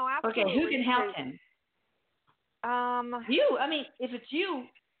 No, absolutely. Okay, who can help him? You. I mean, if it's you,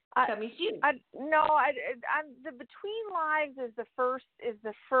 that means you. The between lives is the first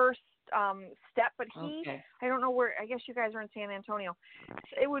step, but I don't know where. I guess you guys are in San Antonio.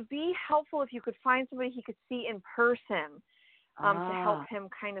 It would be helpful if you could find somebody he could see in person to help him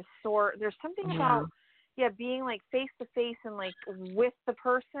kind of sort. There's something about being like face to face and like with the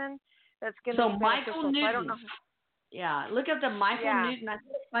person that's going to be beneficial. Michael Newton. So I don't know. Yeah, look up the Michael Newton. I think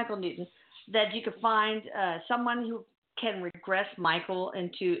it's Michael Newton, that you could find someone who can regress Michael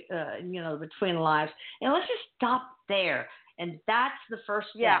into between lives. And let's just stop there. And that's the first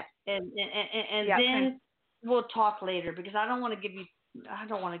step. And then we'll talk later, because I don't want to do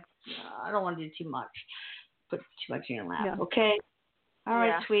too much. Put too much in your lap. Okay? All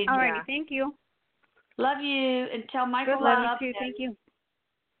right, sweetie. All right, thank you. Love you, and tell Michael Good love you too. Thank you.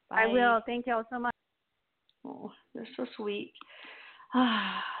 Bye. I will. Thank you all so much. Oh, they're so sweet.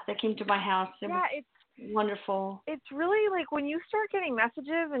 They came to my house. It's wonderful. It's really like when you start getting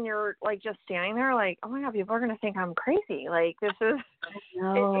messages and you're like just standing there like, oh my God, people are going to think I'm crazy. Like this is, it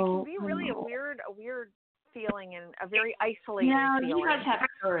can be really a weird feeling and a very isolating feeling. You guys have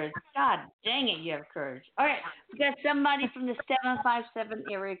courage. God dang it, you have courage. All right, we got somebody from the 757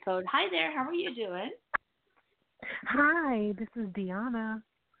 area code. Hi there, how are you doing? Hi, this is Deanna.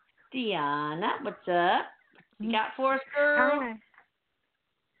 Deanna, what's up? You got for us, girl?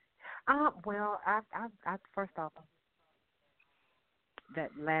 Hi. Well, I first off, that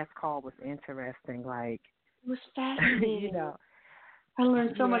last call was interesting. Like, it was fascinating. you know, I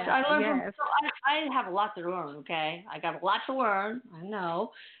learned so much. I learned yes. I have a lot to learn. Okay, I got a lot to learn. I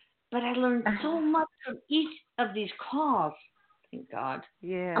know, but I learned so much from each of these calls. Thank God.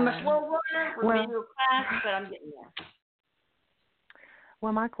 Yeah. I'm a slow learner. We're maybe real fast, but I'm getting there.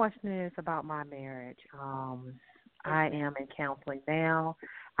 Well, my question is about my marriage. I am in counseling now.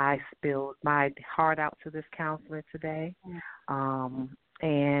 I spilled my heart out to this counselor today.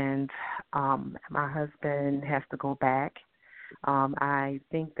 And my husband has to go back. I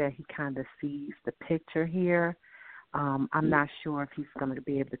think that he kind of sees the picture here. I'm not sure if he's going to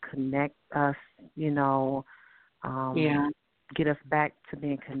be able to connect us, get us back to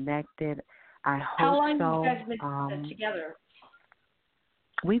being connected. I hope so. How long have you guys been together?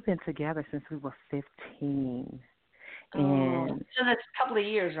 We've been together since we were 15. And so that's a couple of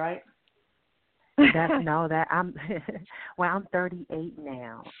years, right? I'm I'm 38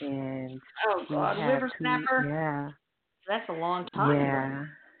 now, and whippersnapper. Yeah, that's a long time. Yeah, right?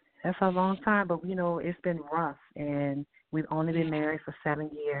 That's a long time, but it's been rough, and we've only been married for 7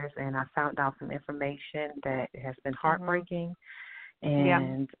 years, and I found out some information that has been heartbreaking,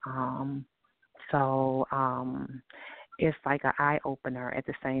 and so it's like an eye opener at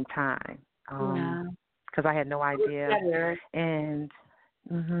the same time. Because I had no idea, and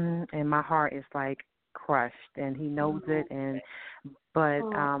my heart is like crushed, and he knows it, but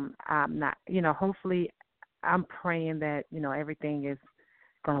I'm not, hopefully I'm praying that everything is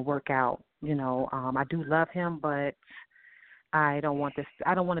going to work out. I do love him, but I don't want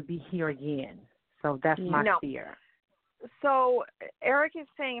to be here again. So that's my fear. So Erik is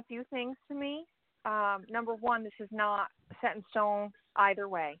saying a few things to me. Number one, this is not set in stone either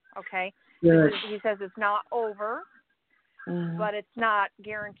way. Okay. Yes. He says it's not over, but it's not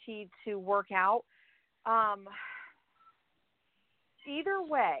guaranteed to work out. Either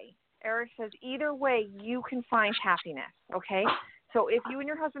way, Erik says, either way, you can find happiness. Okay. So if you and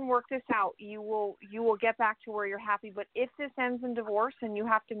your husband work this out, you will get back to where you're happy. But if this ends in divorce and you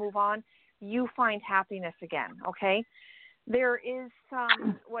have to move on, you find happiness again. Okay. There is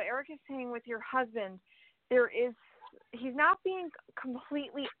what Erik is saying with your husband. He's not being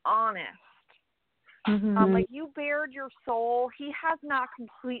completely honest. Like you bared your soul. He has not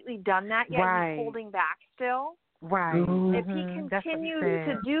completely done that yet. Right. He's holding back still. Right. If he continues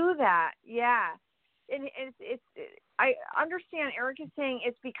to do that, and I understand Erik is saying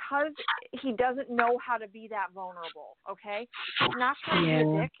it's because he doesn't know how to be that vulnerable. Okay, he's not trying to be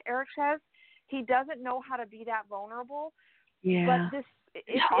a dick. Erik says he doesn't know how to be that vulnerable. Yeah. But if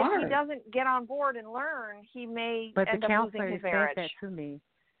he doesn't get on board and learn, he may end up losing his marriage. But the counselor said that to me.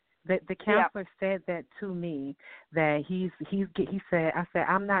 The counselor said that to me, that he said, I said,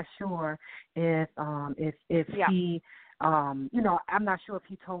 I'm not sure if he I'm not sure if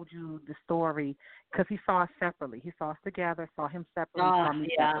he told you the story, because he saw us separately. He saw us together, saw him separately, saw me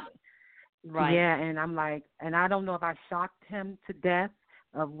separately. Right. Yeah, and I'm like, and I don't know if I shocked him to death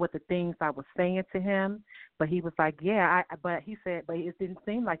of what the things I was saying to him, but he was like, but he said, but it didn't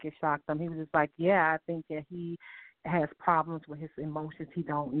seem like it shocked him. He was just like, I think that he has problems with his emotions. He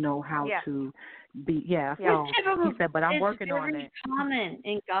don't know how to be. So he said, but I'm working on it. It's very common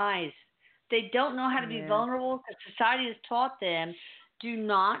in guys. They don't know how to be vulnerable because society has taught them, do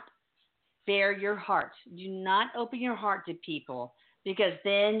not bare your heart. Do not open your heart to people, because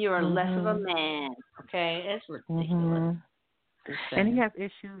then you're less of a man. Okay? It's ridiculous. And he has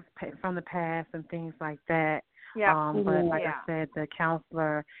issues from the past and things like that. But like I said, the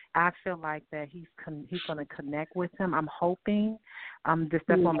counselor, I feel like that he's going to connect with him. I'm hoping. That's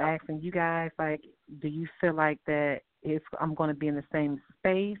what I'm asking you guys. Like, do you feel like that I'm going to be in the same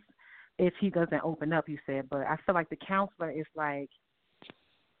space if he doesn't open up? You said, but I feel like the counselor is like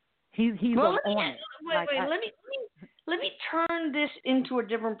he's on it. Let me turn this into a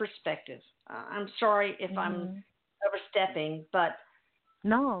different perspective. I'm sorry if I'm overstepping, but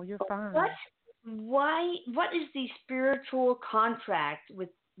no, you're fine. What is the spiritual contract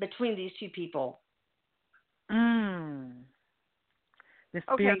between these two people? The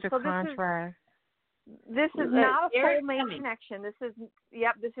spiritual contract. This is not a soulmate connection. This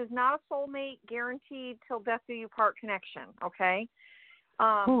is not a soulmate guaranteed till death do you part connection. Okay.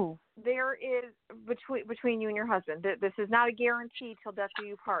 Who? There is between you and your husband. This is not a guarantee till death do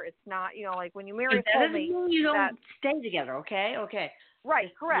you part. It's not, like when you marry a soulmate. That doesn't mean you don't stay together. Okay.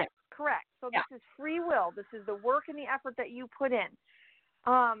 Right. Correct. Correct. So this is free will. This is the work and the effort that you put in.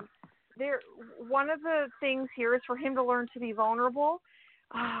 One of the things here is for him to learn to be vulnerable.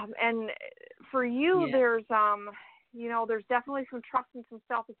 And for you, there's there's definitely some trust and some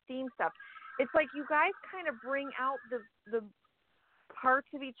self-esteem stuff. It's like you guys kind of bring out the parts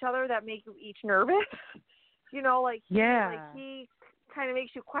of each other that make you each nervous. Like he kind of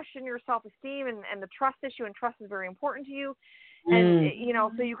makes you question your self-esteem and the trust issue, and trust is very important to you. And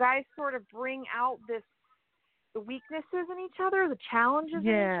so you guys sort of bring out the weaknesses in each other, the challenges in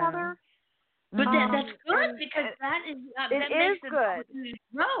each other. But that's good, because that makes it good.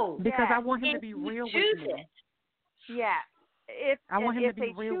 Grow. Because I want him to be real with me. Yeah. I want him to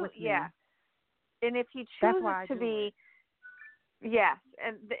be real with me. Yeah. And if he chooses to be, yes,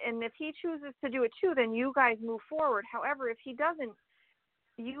 and if he chooses to do it too, then you guys move forward. However, if he doesn't,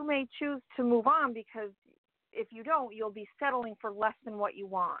 you may choose to move on, because if you don't, you'll be settling for less than what you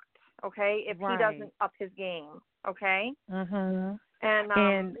want. Okay, if he doesn't up his game. Okay. Mhm.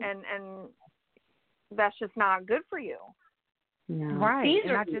 And that's just not good for you. No. Right.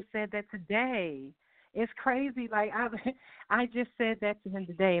 And I just said that today. It's crazy. Like I just said that to him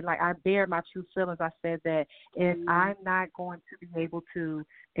today. Like I bared my true feelings. I said that if I'm not going to be able to,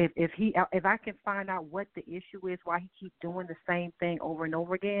 if I can find out what the issue is, why he keeps doing the same thing over and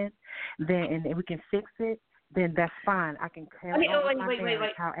over again, then and we can fix it, then that's fine. I can carry on with my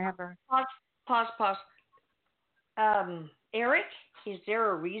marriage. However, pause. Erik, is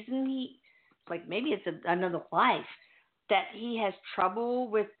there a reason maybe it's another life that he has trouble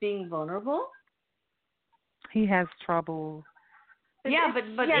with being vulnerable? He has trouble. But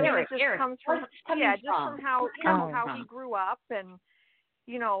Erik, comes from how he grew up, and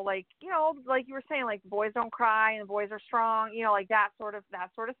like you were saying, like boys don't cry and boys are strong, like that sort of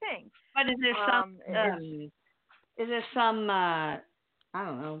thing. But is there some I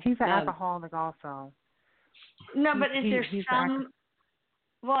don't know. He's an alcoholic also. No, but is there some?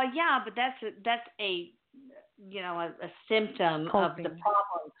 Well, yeah, but that's a symptom of the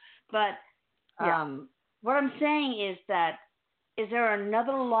problem. But what I'm saying is that, is there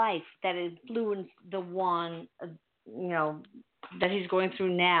another life that influenced the one, that he's going through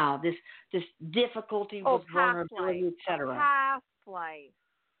now? This difficulty with vulnerability, etc. Past life.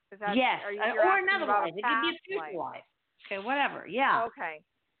 Yes, or another life. It could be a future life. Okay, whatever. Yeah. Okay.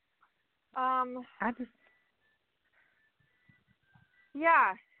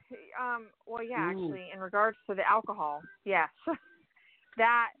 Actually, in regards to the alcohol, yes.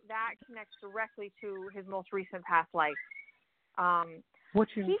 that connects directly to his most recent past life. He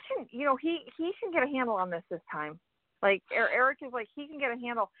can get a handle on this time. Like Erik is like, he can get a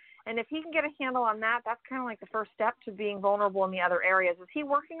handle, and if he can get a handle on that, that's kind of like the first step to being vulnerable in the other areas. Is he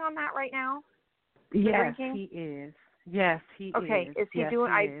working on that right now? Yes, he is. Yes, he is. Okay, is he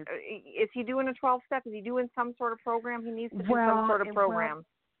doing? Is he doing a 12-step? Is he doing some sort of program? He needs to do some sort of program.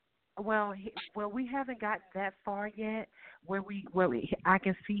 Well, we haven't got that far yet. I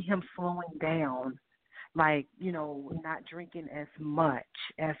can see him slowing down, like not drinking as much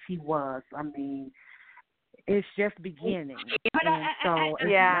as he was. I mean, it's just beginning. But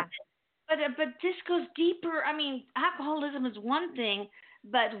this goes deeper. I mean, alcoholism is one thing.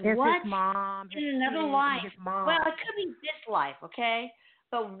 But it's what his mom, in another life? Well, it could be this life, okay?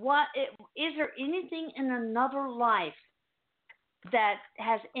 But is there anything in another life that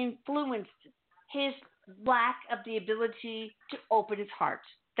has influenced his lack of the ability to open his heart?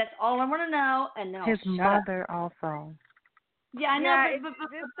 That's all I want to know. And then his mother also. Yeah, I know,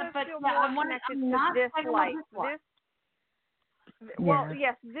 but I'm not to this life.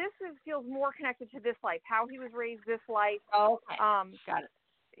 Yes, this feels more connected to this life, how he was raised, this life. Oh, okay. Got it.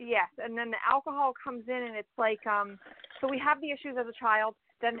 Yes, and then the alcohol comes in, and it's like, so we have the issues as a child,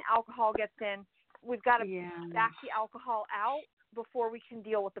 then the alcohol gets in. We've got to back the alcohol out before we can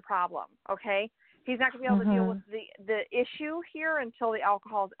deal with the problem, okay? He's not going to be able to deal with the issue here until the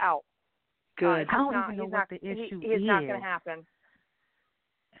alcohol's out. Good. I don't even know what the issue is. It's not going to happen.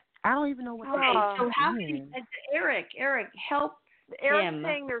 I don't even know what the issue is. So how can you, Erik, help Erik's him.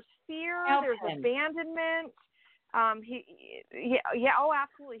 saying there's fear, there's him. Abandonment.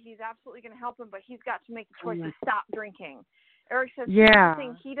 Absolutely. He's absolutely going to help him, but he's got to make the choice to stop drinking. Erik says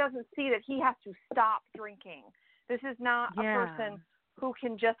he doesn't see that he has to stop drinking. This is not a person who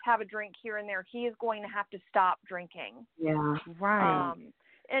can just have a drink here and there. He is going to have to stop drinking. Yeah, right.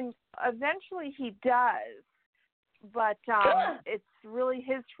 And eventually he does, but it's really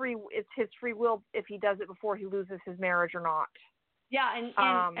his free will if he does it before he loses his marriage or not. Yeah, and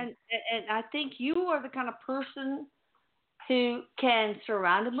I think you are the kind of person who can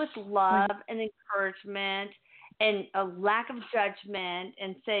surround him with love and encouragement and a lack of judgment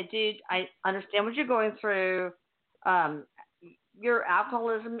and say, dude, I understand what you're going through. your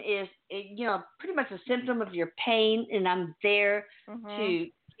alcoholism is, pretty much a symptom of your pain, and I'm there to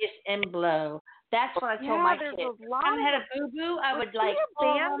kiss and blow. That's what I told my kids. If I had a boo-boo, I would like,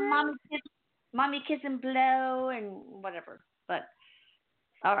 mommy kiss and blow and whatever. But,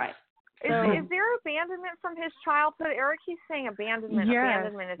 all right. Is there abandonment from his childhood? Erik, he's saying abandonment. Yes,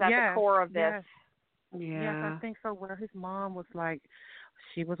 Abandonment is at the core of this. Yes. Yes, I think so. Where his mom was like,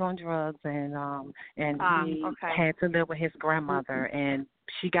 she was on drugs, and he had to live with his grandmother, and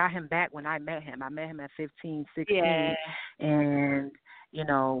she got him back when I met him. I met him at 15, 16, and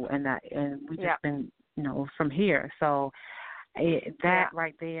and we just been from here. So that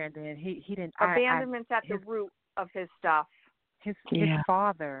right there, and then he didn't. Abandonment's at the root of his stuff. His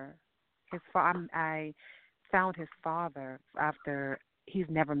father, I found his father after. He's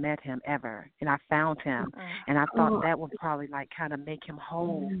never met him ever, and I found him, and I thought that would probably like kind of make him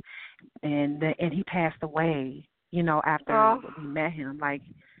whole, and he passed away, after we met him, like.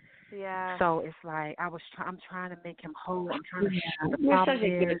 Yeah. So it's like I'm trying to make him whole. I'm trying to. The problem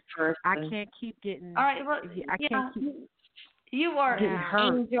is I can't keep getting. All right, well, I can't keep. You are getting an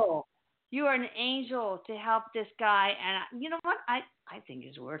hurt. angel. You are an angel to help this guy, and you know what? I think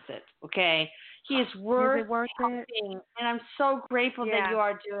he's worth it. Okay, he is worth helping, and I'm so grateful that you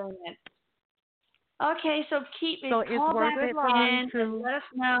are doing it. Okay, so call back again and let us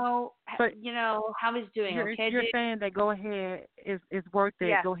know, how he's doing. You're saying that go ahead, it's worth it.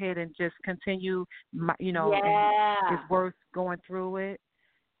 Yes. Go ahead and just continue. And it's worth going through it.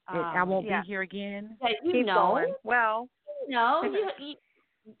 I won't be here again. Yeah, Keep going. Well,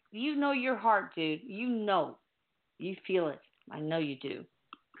 you know your heart, dude. You feel it. I know you do.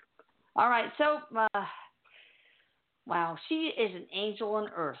 All right, so wow, she is an angel on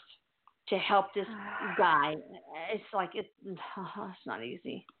earth to help this guy. It's like it's not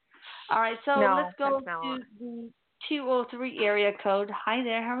easy. All right, so let's go to the 203 area code. Hi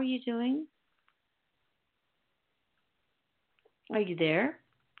there. How are you doing? Are you there?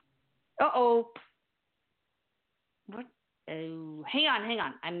 Uh-oh. What? Oh, hang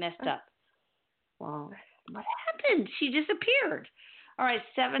on. I messed up. Well, what happened? She disappeared. All right,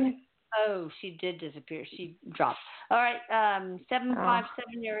 7. Oh, she did disappear. She dropped. All right,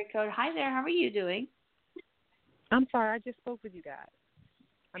 757 area code. Hi there. How are you doing? I'm sorry. I just spoke with you guys.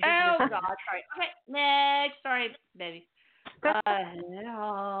 Oh, God. Sorry. Okay, next. Sorry, baby.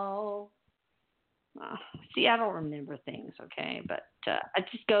 Hello. See, I don't remember things, okay? But I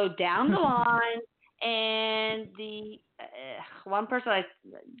just go down the line, and the one person I,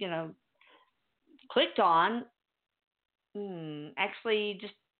 clicked on actually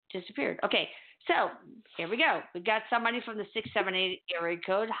just disappeared. Okay, so here we go. We got somebody from the 678 area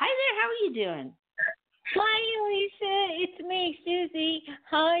code. Hi there. How are you doing? Hi, Lisa. It's me, Susie.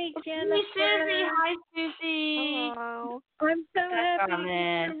 Hi, Jennifer. Hey, Susie. Hi, Susie. Hello. I'm so happy. I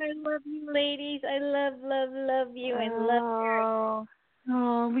love you, ladies. I love you, and love you.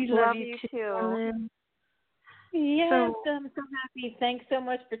 Oh, we love you too. Yes, I'm so happy. Thanks so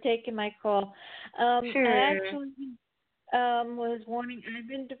much for taking my call. Sure. I actually was wanting. I've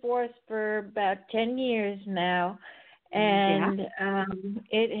been divorced for about 10 years now, and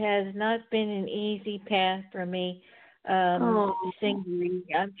it has not been an easy path for me. Singly,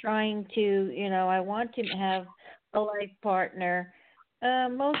 I'm trying to, I want to have a life partner,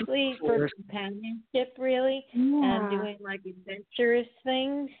 mostly for companionship, really, and doing like adventurous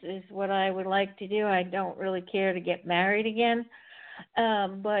things is what I would like to do. I don't really care to get married again,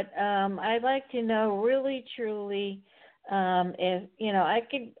 but I'd like to know really, truly, if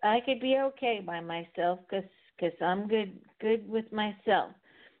I could be okay by myself because I'm good with myself.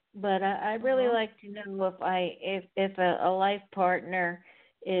 But I really like to know if a life partner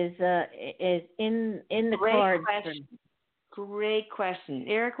is in the cards. Great question,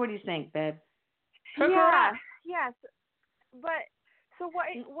 Erik. What do you think, babe? Yes. But so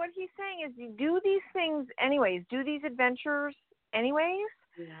what he's saying is, you do these things anyways. Do these adventures anyways.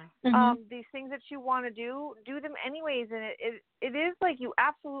 Yeah. These things that you want to do them anyways, and it is like you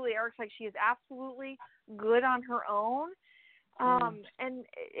absolutely. Erik's like she is absolutely good on her own. And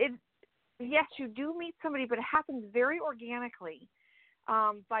yes, you do meet somebody, but it happens very organically,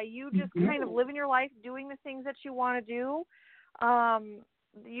 by you just kind of living your life, doing the things that you want to do.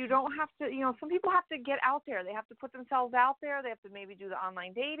 You don't have to, some people have to get out there. They have to put themselves out there. They have to maybe do the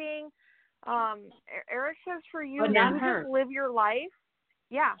online dating. Erik says for you, you just live your life.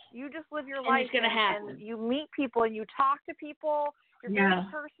 Yeah, you just live your life. It's going to happen. And you meet people and you talk to people. You're very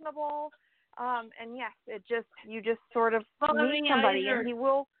personable. And yes, you just sort of meet somebody, and he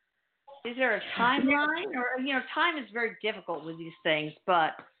will. Is there a timeline, or time is very difficult with these things,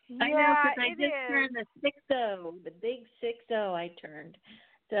 but I know, because I just turned the 6-0, the big 6-0 I turned.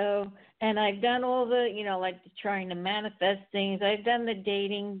 So, and I've done all the, like trying to manifest things. I've done the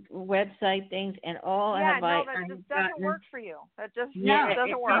dating website things, and all have I. That just doesn't work for you. That just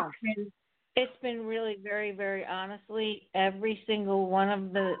doesn't work. It's been really very, very honestly, every single one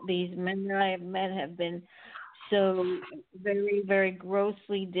of these men that I have met have been so very, very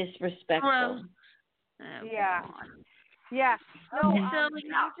grossly disrespectful. Yeah. Yeah. No, it's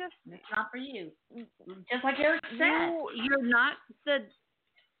not for you. Just like Erik said, you're not the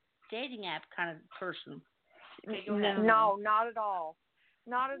dating app kind of person. No, not at all.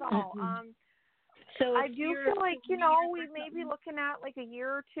 Not at all. So I do feel like, we may be looking at like a year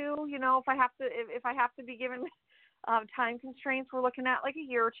or two, if I have to be given time constraints, we're looking at like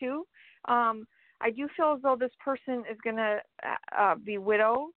a year or two. I do feel as though this person is going to be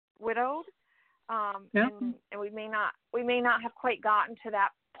widowed. And we may not have quite gotten to that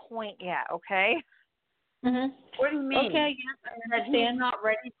point yet. Okay. Mm-hmm. What do you mean? Okay. Yes, that he's not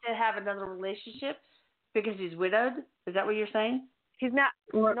ready to have another relationship because he's widowed. Is that what you're saying? He's not.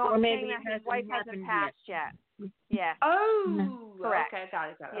 Or maybe that his wife hasn't passed yet. Yeah. Oh. Correct. Okay. Got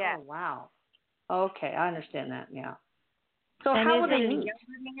it. Yeah. Oh wow. Okay, I understand that. Yeah. So and how would they meet?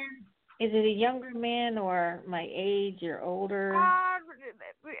 Is it a younger man or my age or older?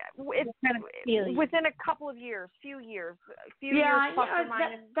 It's kind of within a couple of years, few years plus or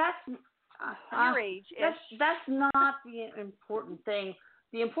minus. That's your age. That's not the important thing.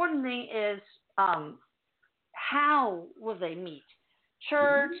 The important thing is how will they meet?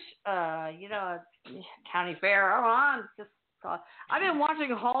 Church, county fair. I've been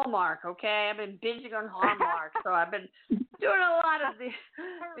watching Hallmark, okay? I've been binging on Hallmark, so I've been doing a lot of the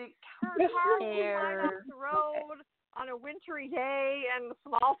car fairs. The road on a wintry day in a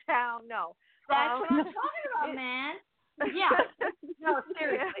small town. No, that's what I'm talking about, man. Yeah, no,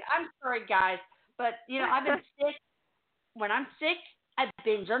 seriously. I'm sorry, guys, but I've been sick. When I'm sick, I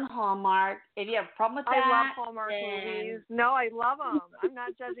binge on Hallmark. If you have a problem with that, I love Hallmark movies. No, I love them. I'm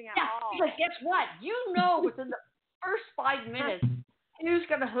not judging at all. Because guess what? Within the first 5 minutes, who's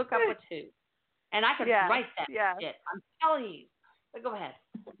going to hook up with who? And I can write that shit. I'm telling you. But go ahead.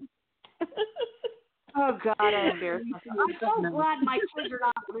 Oh, God, I'm embarrassed myself. I'm so glad my kids are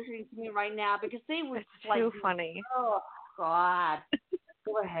not listening to me right now because they would too funny. Oh, God.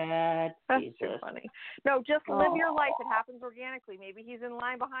 Go ahead. That's too funny. No, just live your life. It happens organically. Maybe he's in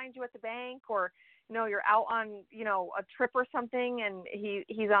line behind you at the bank, or you're out on a trip or something, and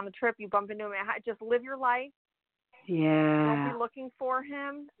he's on the trip. You bump into him. Just live your life. Yeah. Don't be looking for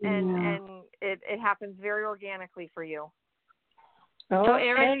him, and it happens very organically for you. Oh, so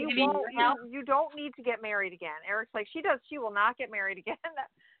Erik, you don't need to get married again. Erik's like she will not get married again.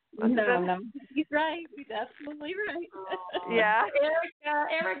 No, he's right. He's absolutely right. Yeah,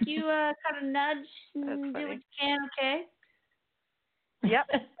 Erik, you kind of nudge and do what you can, okay? Yep.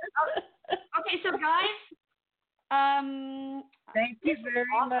 Okay, so guys, thank you very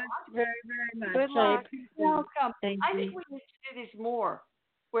much, very, very much. Good luck. Welcome. I think we need to do this more,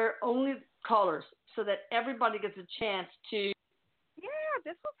 where only callers, so that everybody gets a chance to. Yeah,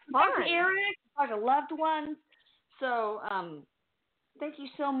 this was fun. Thank you, Erik. Talk to loved ones. So, thank you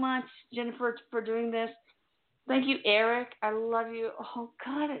so much, Jennifer, for doing this. Thank you, Erik. I love you. Oh,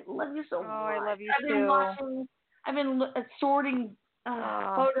 God, I love you so much. I love you too. I've been sorting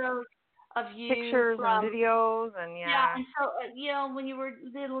photos of you. Pictures and videos. And yeah, and so, when you were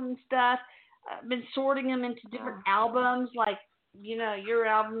little and stuff, I've been sorting them into different albums, like, your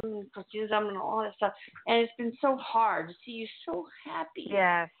album, Christina's album, and all that stuff. And it's been so hard to see you so happy.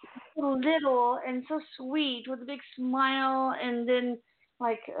 Yes. So little and so sweet with a big smile. And then,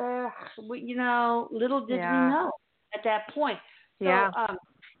 little did we know at that point. So,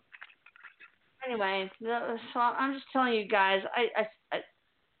 anyway, so I'm just telling you guys,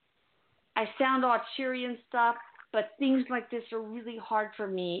 I sound all cheery and stuff, but things like this are really hard for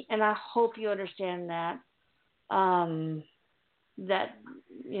me. And I hope you understand that. That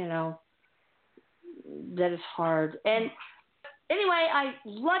is hard. And anyway, I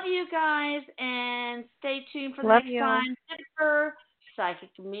love you guys, and stay tuned for the next time. Jennifer,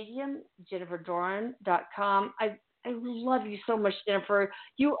 psychic medium, JenniferDoran.com. I love you so much, Jennifer.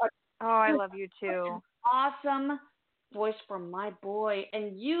 You are. Oh, I love you too. Awesome voice for my boy,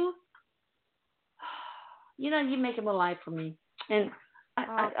 and you make him alive for me. And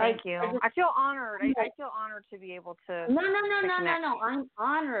thank you. I feel honored. I feel honored to be able to. No. I'm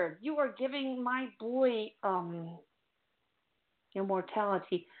honored. You are giving my boy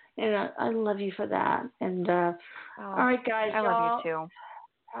immortality, and I love you for that. And all right, guys, I love you too.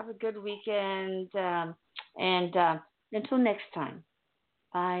 Have a good weekend, and until next time.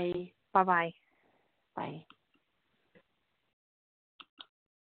 Bye. Bye-bye. Bye.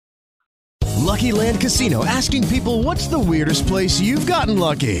 Lucky Land Casino, asking people, what's the weirdest place you've gotten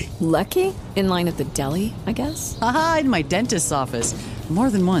lucky? Lucky? In line at the deli, I guess? Aha, in my dentist's office. More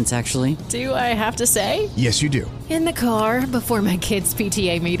than once, actually. Do I have to say? Yes, you do. In the car before my kids'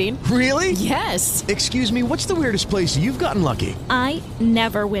 PTA meeting. Really? Yes. Excuse me, what's the weirdest place you've gotten lucky? I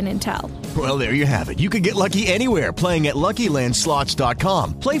never win and tell. Well, there you have it. You can get lucky anywhere, playing at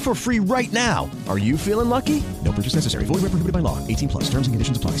LuckyLandSlots.com. Play for free right now. Are you feeling lucky? No purchase necessary. Void where prohibited by law. 18+. Terms and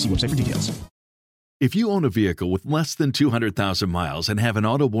conditions apply. See website for details. If you own a vehicle with less than 200,000 miles and have an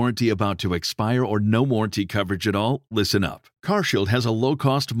auto warranty about to expire or no warranty coverage at all, listen up. CarShield has a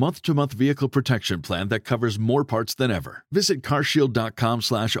low-cost month-to-month vehicle protection plan that covers more parts than ever. Visit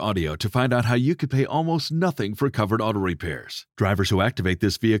carshield.com/audio to find out how you could pay almost nothing for covered auto repairs. Drivers who activate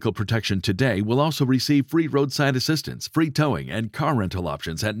this vehicle protection today will also receive free roadside assistance, free towing, and car rental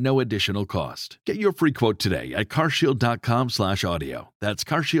options at no additional cost. Get your free quote today at carshield.com/audio. That's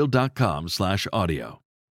carshield.com/audio.